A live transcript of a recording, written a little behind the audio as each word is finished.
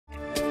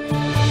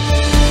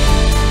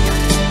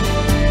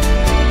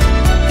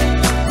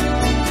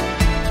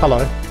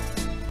Hello.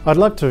 I'd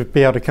love to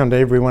be able to come to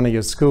every one of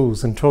your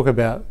schools and talk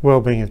about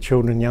wellbeing of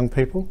children and young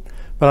people,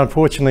 but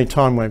unfortunately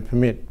time won't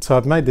permit. So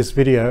I've made this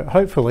video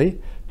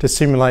hopefully to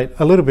simulate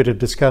a little bit of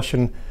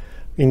discussion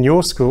in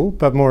your school,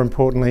 but more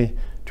importantly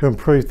to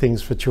improve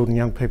things for children and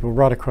young people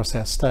right across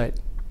our state.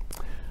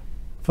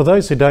 For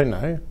those who don't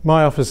know,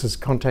 my office has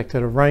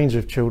contacted a range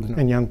of children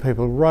and young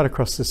people right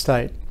across the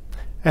state,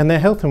 and their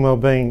health and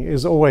wellbeing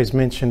is always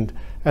mentioned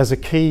as a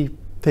key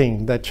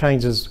thing that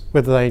changes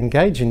whether they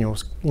engage in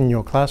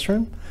your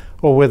classroom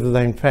or whether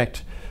they in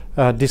fact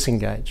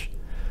disengage.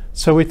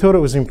 So we thought it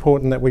was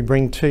important that we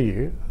bring to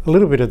you a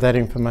little bit of that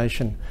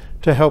information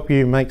to help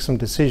you make some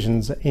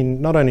decisions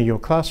in not only your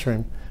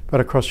classroom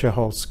but across your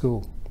whole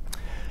school.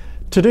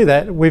 To do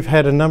that, we've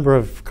had a number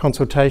of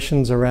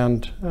consultations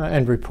around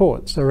and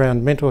reports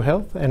around mental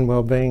health and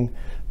wellbeing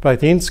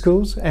both in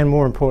schools and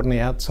more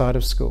importantly outside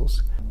of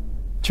schools.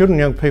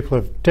 Children and young people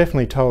have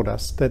definitely told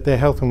us that their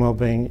health and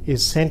wellbeing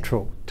is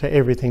central to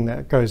everything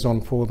that goes on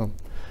for them.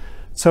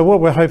 So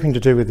what we're hoping to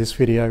do with this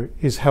video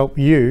is help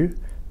you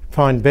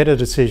find better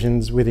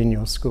decisions within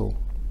your school.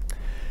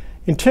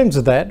 In terms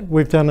of that,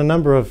 we've done a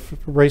number of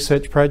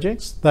research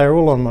projects. They're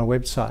all on my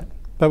website.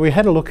 But we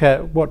had a look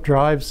at what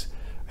drives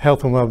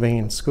health and wellbeing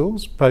in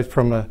schools, both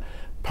from a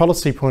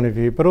policy point of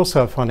view, but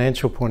also a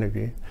financial point of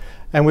view.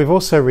 And we've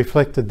also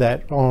reflected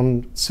that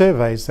on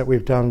surveys that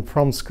we've done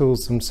from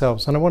schools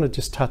themselves. And I want to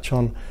just touch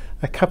on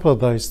a couple of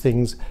those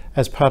things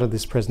as part of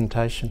this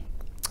presentation.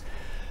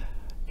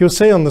 You'll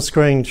see on the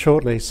screen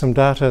shortly some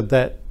data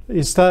that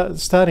is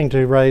starting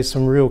to raise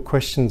some real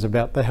questions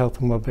about the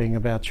health and wellbeing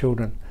of our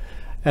children.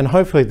 And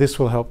hopefully this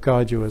will help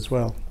guide you as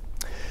well.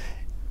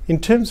 In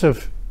terms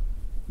of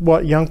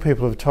what young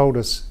people have told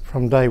us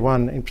from day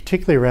one, and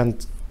particularly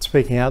around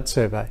Speaking Out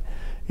survey,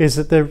 is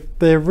that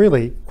they're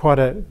really quite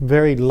a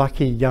very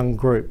lucky young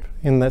group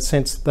in that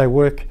sense that they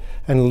work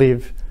and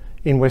live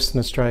in Western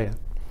Australia.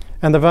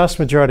 And the vast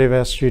majority of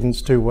our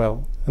students do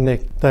well, and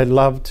they're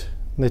loved,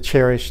 and they're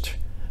cherished.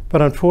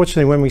 But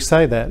unfortunately, when we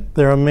say that,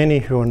 there are many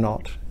who are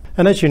not.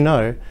 And as you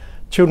know,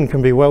 children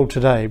can be well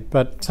today,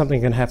 but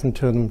something can happen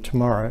to them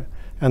tomorrow,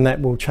 and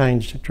that will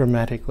change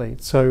dramatically.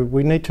 So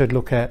we need to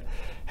look at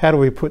how do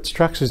we put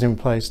structures in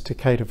place to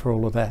cater for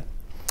all of that.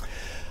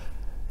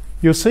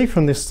 You'll see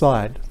from this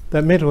slide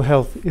that mental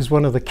health is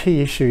one of the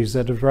key issues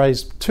that is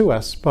raised to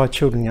us by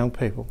children and young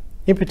people,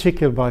 in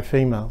particular by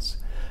females.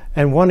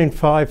 And 1 in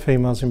 5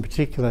 females in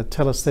particular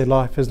tell us their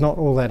life is not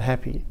all that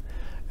happy.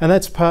 And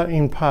that's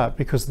in part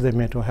because of their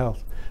mental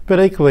health.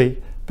 But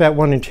equally, about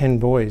 1 in 10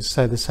 boys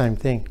say the same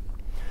thing.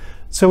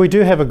 So we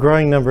do have a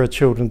growing number of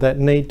children that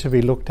need to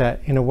be looked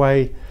at in a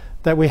way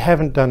that we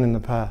haven't done in the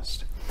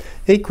past.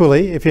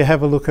 Equally, if you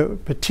have a look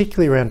at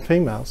particularly around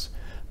females,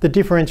 the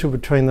differential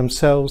between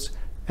themselves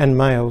and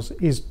males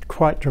is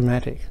quite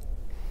dramatic.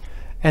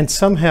 And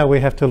somehow we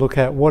have to look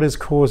at what is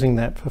causing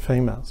that for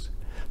females.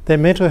 Their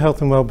mental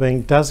health and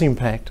wellbeing does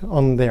impact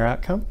on their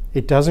outcome,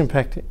 it does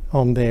impact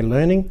on their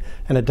learning,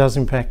 and it does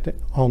impact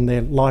on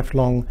their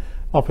lifelong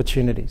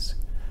opportunities.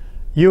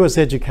 You as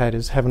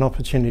educators have an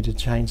opportunity to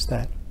change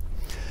that.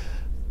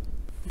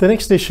 The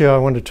next issue I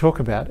want to talk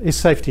about is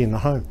safety in the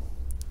home.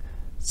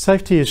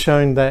 Safety has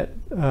shown that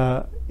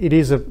it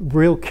is a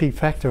real key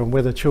factor in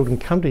whether children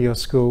come to your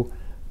school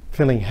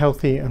feeling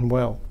healthy and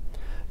well.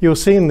 You'll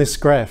see in this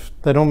graph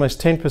that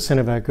almost 10%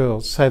 of our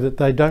girls say that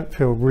they don't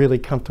feel really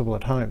comfortable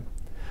at home,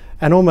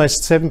 and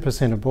almost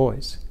 7% of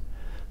boys.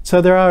 So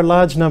there are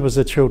large numbers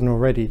of children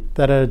already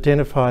that are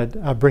identified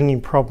are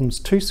bringing problems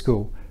to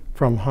school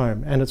from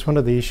home, and it's one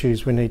of the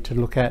issues we need to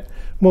look at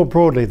more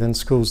broadly than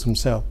schools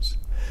themselves.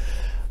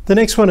 The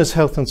next one is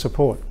health and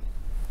support.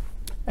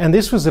 And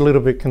this was a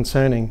little bit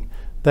concerning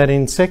that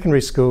in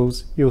secondary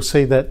schools, you'll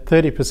see that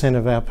 30%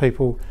 of our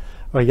people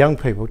or young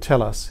people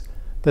tell us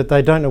that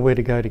they don't know where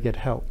to go to get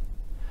help.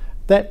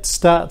 That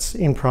starts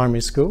in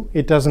primary school.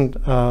 It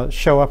doesn't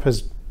show up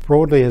as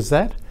broadly as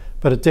that,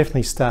 but it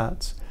definitely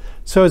starts.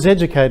 So as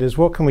educators,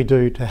 what can we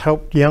do to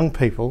help young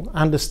people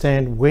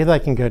understand where they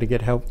can go to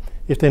get help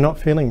if they're not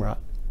feeling right?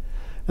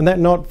 And that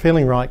not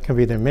feeling right can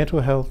be their mental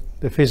health,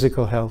 their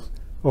physical health,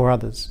 or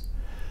others.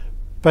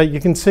 But you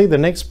can see the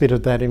next bit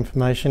of that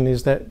information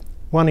is that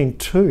 1 in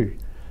 2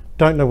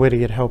 don't know where to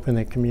get help in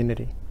their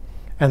community.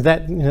 And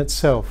that in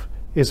itself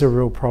is a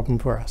real problem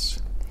for us.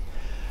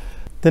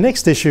 The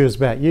next issue is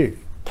about you,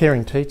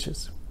 caring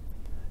teachers.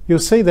 You'll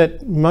see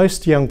that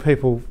most young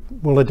people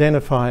will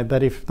identify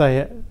that if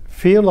they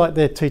feel like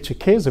their teacher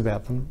cares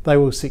about them, they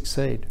will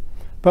succeed.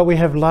 But we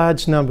have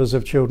large numbers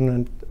of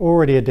children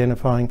already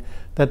identifying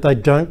that they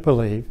don't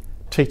believe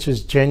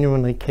teachers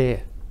genuinely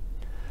care.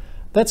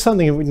 That's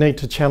something that we need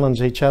to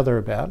challenge each other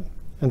about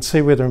and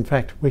see whether in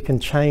fact we can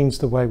change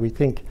the way we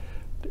think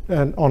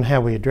on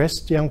how we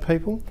address young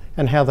people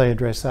and how they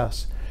address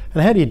us.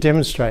 And how do you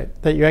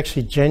demonstrate that you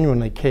actually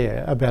genuinely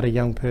care about a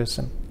young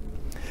person?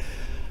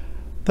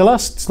 The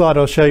last slide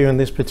I'll show you in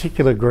this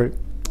particular group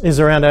is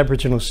around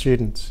Aboriginal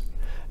students.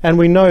 And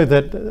we know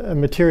that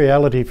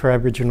materiality for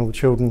Aboriginal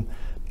children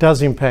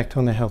does impact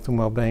on their health and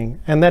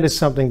wellbeing, and that is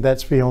something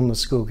that's beyond the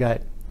school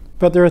gate.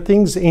 But there are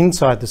things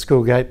inside the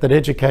school gate that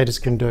educators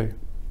can do.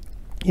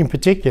 In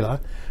particular,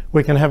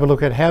 we can have a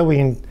look at how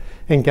we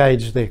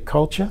engage their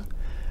culture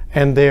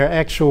and their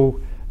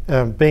actual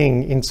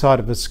being inside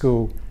of a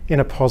school in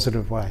a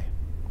positive way.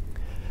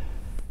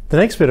 The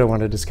next bit I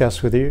want to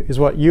discuss with you is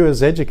what you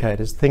as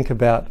educators think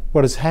about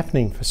what is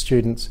happening for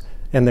students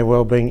and their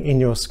wellbeing in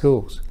your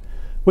schools.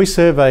 We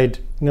surveyed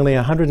nearly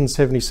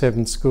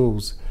 177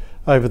 schools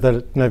over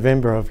the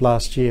November of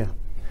last year,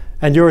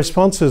 and your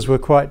responses were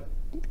quite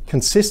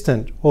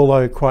consistent,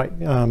 although quite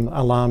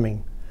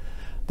alarming.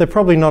 They're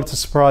probably not a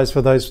surprise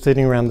for those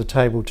sitting around the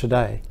table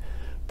today,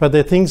 but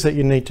they're things that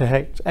you need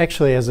to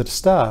actually, as a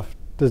staff,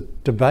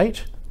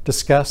 debate,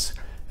 discuss,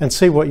 and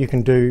see what you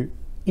can do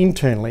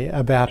internally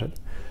about it.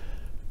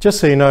 Just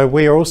so you know,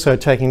 we are also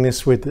taking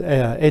this with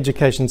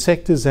education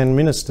sectors and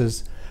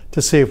ministers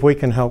to see if we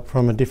can help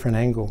from a different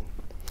angle.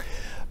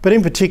 But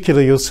in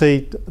particular, you'll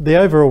see the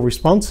overall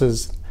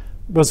responses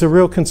was a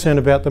real concern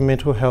about the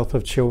mental health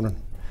of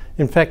children.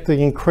 In fact,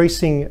 the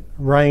increasing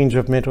range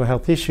of mental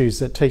health issues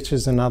that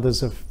teachers and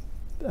others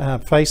are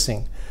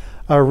facing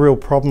are a real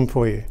problem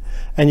for you.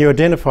 And you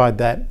identified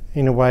that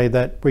in a way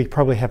that we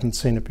probably haven't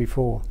seen it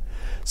before.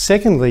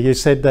 Secondly, you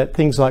said that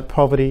things like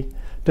poverty,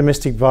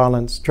 domestic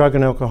violence, drug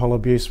and alcohol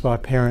abuse by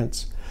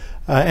parents,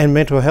 and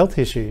mental health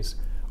issues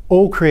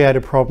all create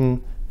a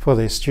problem for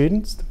their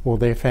students or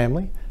their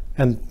family,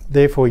 and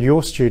therefore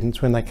your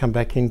students when they come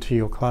back into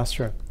your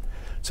classroom.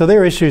 So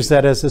they're issues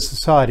that as a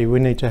society we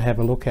need to have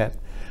a look at,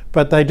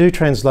 but they do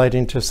translate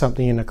into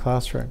something in a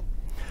classroom.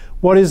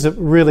 What is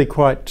really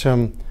quite,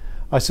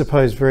 I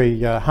suppose,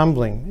 very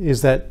humbling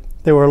is that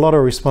there were a lot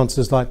of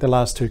responses like the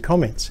last two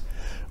comments,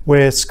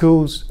 where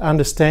schools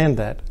understand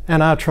that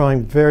and are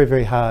trying very,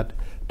 very hard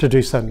to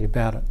do something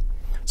about it.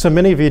 So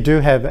many of you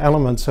do have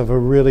elements of a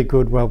really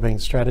good wellbeing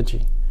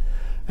strategy,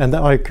 and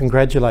I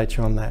congratulate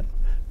you on that.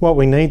 What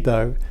we need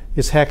though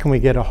is how can we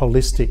get a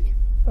holistic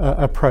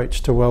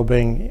approach to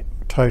wellbeing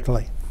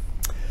totally.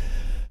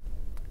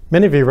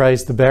 Many of you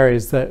raised the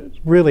barriers that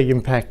really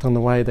impact on the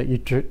way that you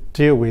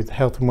deal with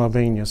health and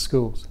wellbeing in your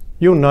schools.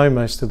 You'll know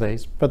most of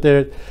these, but there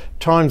are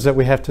times that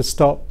we have to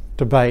stop,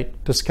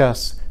 debate,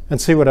 discuss, and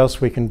see what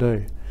else we can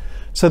do.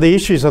 So the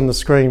issues on the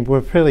screen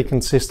were fairly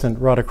consistent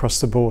right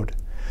across the board.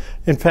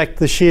 In fact,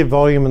 the sheer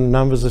volume and the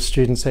numbers of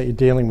students that you're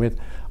dealing with,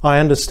 I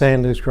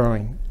understand is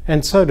growing,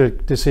 and so do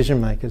decision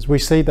makers. We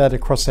see that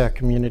across our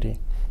community.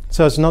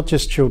 So it's not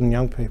just children,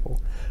 young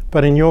people,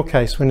 but in your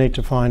case, we need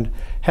to find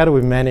how do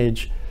we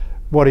manage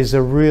what is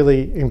a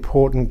really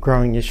important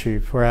growing issue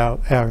for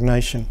our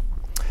nation.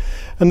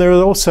 And there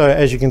are also,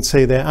 as you can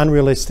see, there are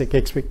unrealistic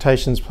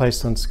expectations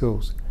placed on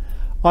schools.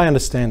 I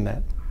understand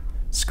that.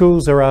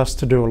 Schools are asked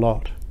to do a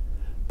lot,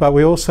 but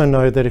we also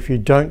know that if you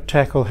don't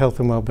tackle health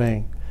and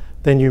wellbeing,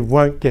 then you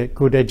won't get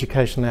good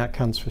educational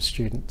outcomes for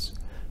students.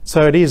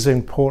 So it is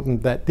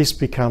important that this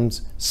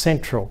becomes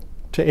central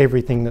to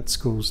everything that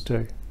schools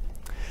do.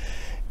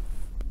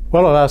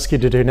 What I'll ask you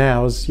to do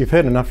now is, you've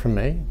heard enough from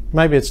me,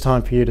 maybe it's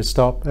time for you to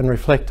stop and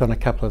reflect on a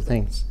couple of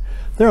things.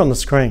 They're on the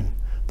screen.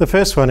 The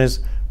first one is,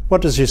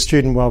 what does your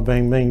student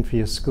wellbeing mean for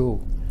your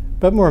school?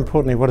 But more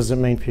importantly, what does it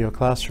mean for your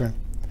classroom?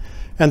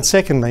 And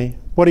secondly,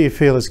 what do you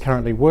feel is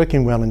currently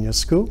working well in your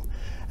school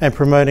and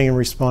promoting and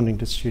responding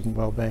to student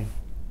wellbeing?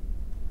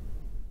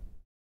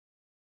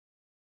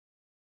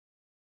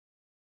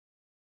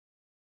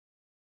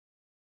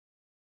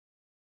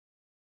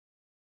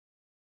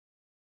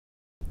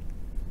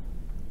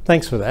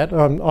 Thanks for that.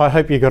 I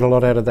hope you got a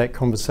lot out of that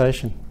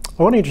conversation.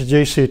 I want to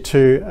introduce you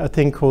to a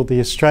thing called the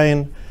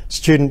Australian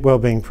Student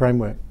Wellbeing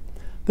Framework.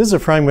 This is a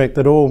framework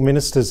that all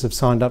ministers have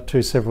signed up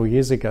to several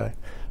years ago,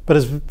 but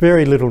is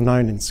very little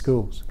known in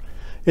schools.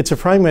 It's a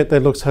framework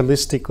that looks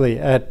holistically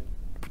at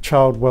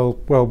child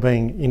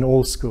wellbeing in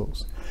all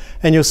schools.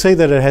 And you'll see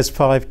that it has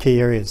 5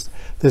 key areas.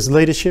 There's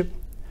leadership,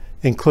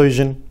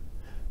 inclusion,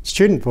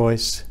 student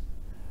voice,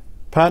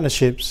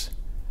 partnerships,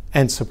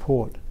 and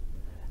support.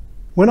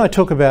 When I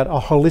talk about a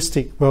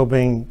holistic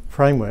wellbeing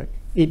framework,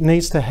 it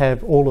needs to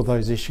have all of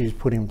those issues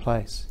put in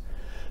place.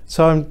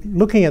 So I'm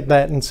looking at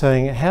that and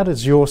saying, how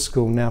does your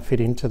school now fit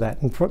into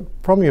that? And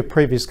from your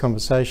previous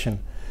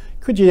conversation,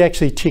 could you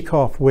actually tick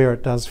off where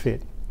it does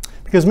fit?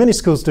 Because many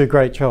schools do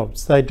great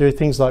jobs. They do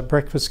things like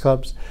breakfast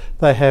clubs,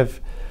 they have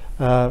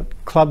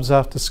clubs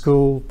after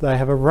school, they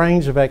have a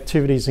range of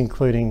activities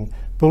including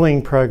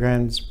bullying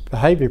programs,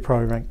 behaviour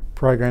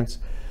programs,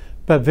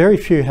 but very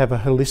few have a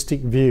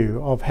holistic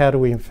view of how do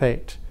we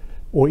affect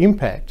or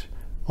impact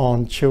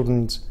on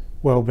children's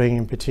wellbeing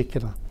in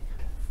particular.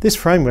 This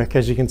framework,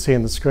 as you can see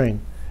on the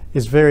screen,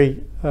 is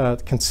very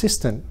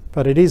consistent,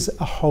 but it is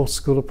a whole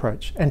school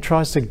approach and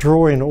tries to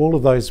draw in all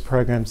of those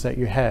programs that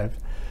you have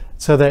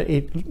so that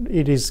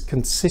it is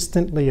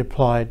consistently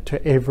applied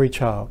to every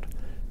child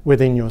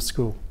within your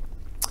school.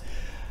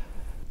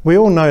 We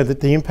all know that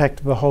the impact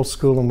of a whole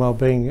school and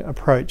wellbeing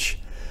approach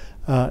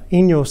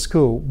in your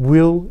school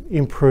will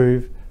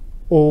improve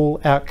all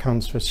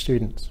outcomes for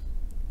students.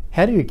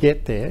 How do you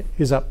get there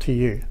is up to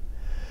you.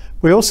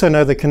 We also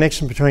know the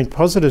connection between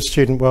positive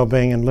student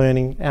wellbeing and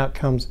learning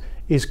outcomes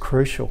is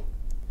crucial.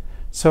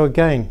 So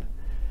again,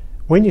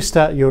 when you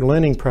start your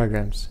learning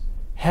programs,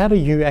 how do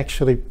you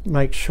actually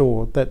make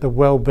sure that the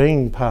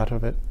well-being part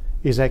of it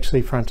is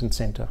actually front and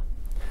centre?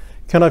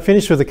 Can I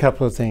finish with a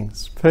couple of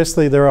things?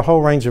 Firstly, there are a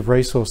whole range of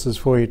resources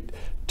for you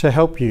to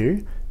help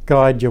you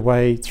guide your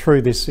way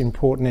through this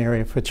important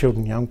area for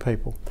children and young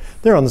people.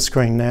 They're on the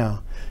screen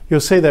now.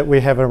 You'll see that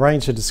we have a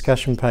range of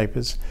discussion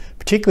papers,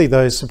 particularly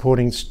those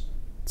supporting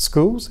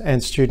schools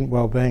and student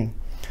well-being.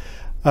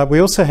 We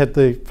also had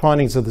the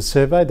findings of the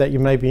survey that you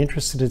may be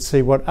interested to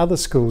see what other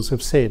schools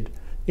have said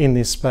in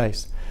this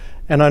space.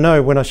 And I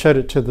know when I showed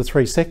it to the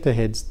 3 sector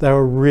heads, they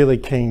were really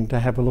keen to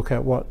have a look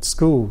at what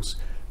schools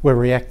were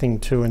reacting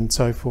to and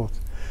so forth.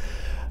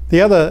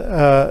 The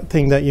other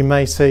thing that you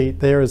may see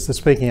there is the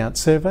Speaking Out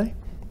survey,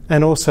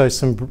 and also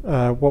some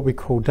what we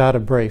call data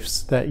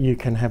briefs that you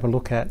can have a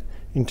look at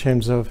in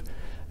terms of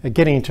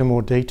getting into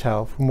more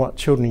detail from what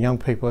children and young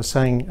people are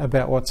saying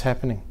about what's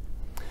happening.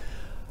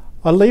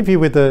 I'll leave you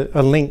with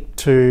a link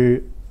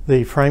to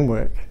the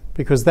framework,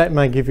 because that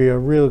may give you a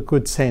real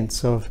good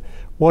sense of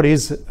what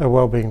is a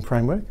wellbeing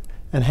framework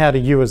and how do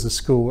you as a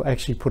school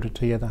actually put it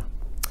together.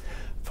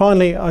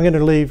 Finally, I'm going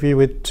to leave you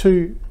with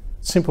 2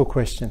 simple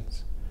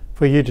questions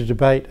for you to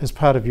debate as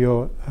part of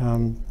your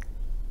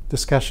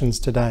discussions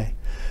today.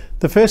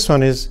 The first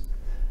one is,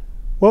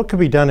 what could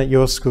be done at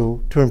your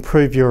school to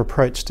improve your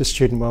approach to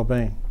student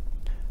wellbeing?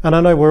 And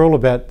I know we're all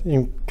about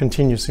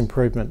continuous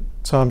improvement,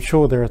 so I'm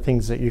sure there are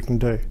things that you can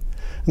do.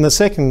 And the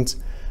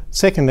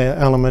second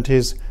element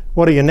is,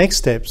 what are your next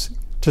steps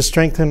to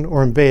strengthen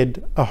or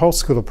embed a whole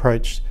school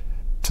approach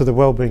to the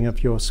wellbeing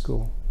of your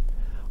school?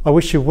 I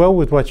wish you well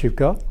with what you've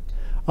got.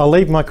 I'll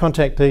leave my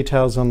contact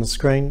details on the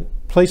screen.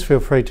 Please feel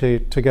free to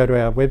go to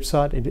our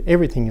website.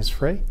 Everything is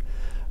free.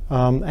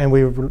 And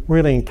we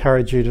really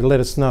encourage you to let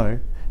us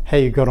know how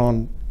you got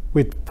on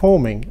with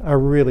forming a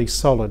really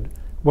solid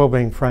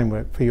wellbeing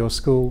framework for your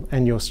school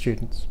and your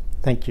students.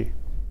 Thank you.